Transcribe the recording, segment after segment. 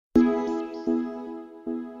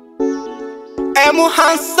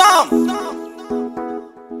M.Handsome.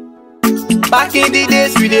 Back in the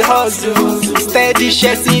days we dey hustle, steady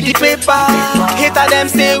shirts in the paper. Hater them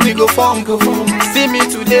say we go form. See me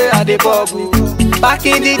today I dey bubble. Back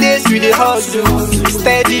in the days we dey hustle,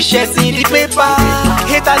 steady shirts in the paper.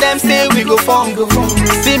 Hater them say we go form.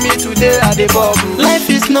 See me today I dey bubble. Life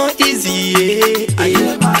is not easy,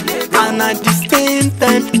 and at the same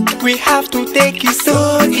time we have to take it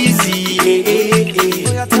so easy.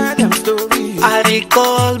 I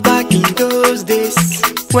recall back in those days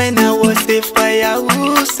when I was a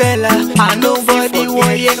firewood seller, and nobody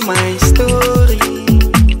want hear my story.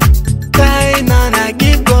 Crying and I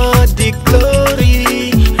give God the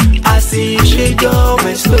glory as He shake up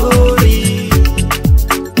my story.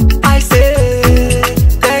 I say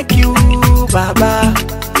thank you, Baba.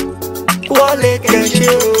 Wale Keshe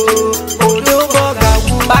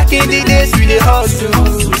Odobogawu. Back in the days we dey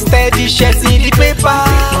hustle, steady shirts in the paper.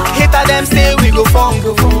 Hater them say we go form.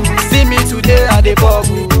 See me today I dey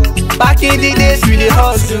bubble. Back in the days we dey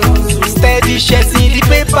hustle, steady shirts in the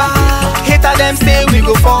paper. Hater them say we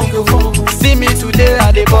go form. See me today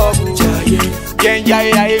I dey bubble. Genja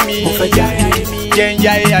Yemi, Genja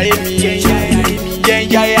Yemi,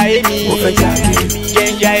 Genja Yemi,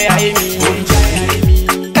 Genja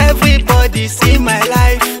Yemi. Everybody see my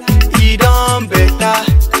life, he done better.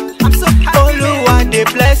 I'm so happy. Oluwa dey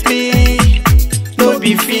bless me, no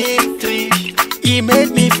be victory. He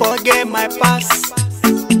made me forget my past,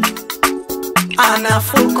 and I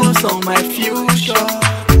focus on my future.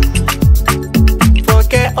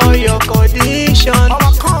 Forget all your conditions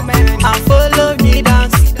and follow me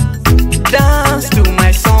dance, dance to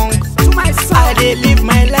my song. I dey live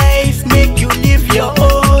my life, make you live your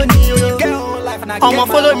own. I'ma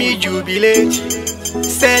follow me jubilate,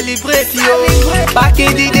 celebrate yo. Back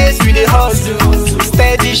in the days we dey hustle,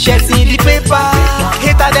 steady shirts in the paper.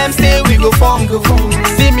 Hater them say we go form.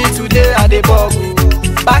 See me today I dey bubble.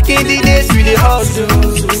 Back in the days we dey hustle,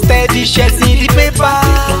 steady shirts in the paper.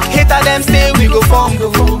 Hater them say we go form.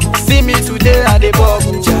 See me today I dey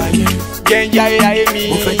bubble. Genja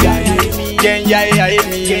Yemi, Genja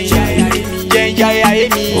Yemi, Genja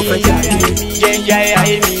Yemi, Genja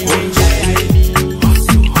Yemi.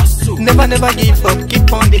 Never give up,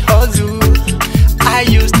 keep on the hustle. I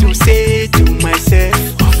used to say to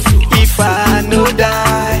myself, if I no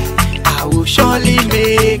die, I will surely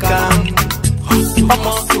make am.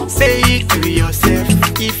 Say it to yourself,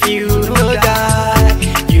 if you no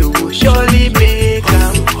die, you will surely make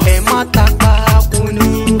am. Ematapa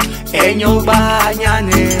kunu, enyoba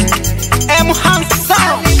nyane.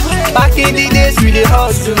 M.Handsome. Back in the days we dey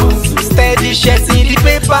hustle, steady shirts in the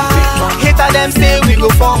paper. Hater them say we go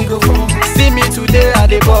form. See me today I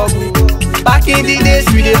dey bubble. Back in the days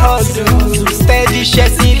we dey hustle, steady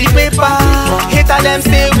shirts in the paper. Hater them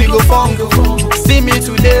say we go form. See me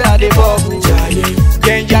today I dey bubble.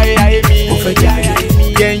 Genja Yemi,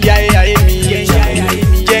 Genja Yemi,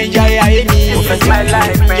 Genja Yemi. It's my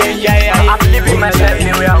life, man. I'm living my life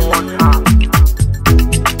the way I want.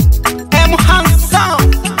 M.Handsome.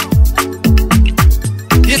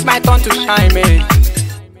 This my turn to shine, man.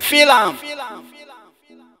 Feel am.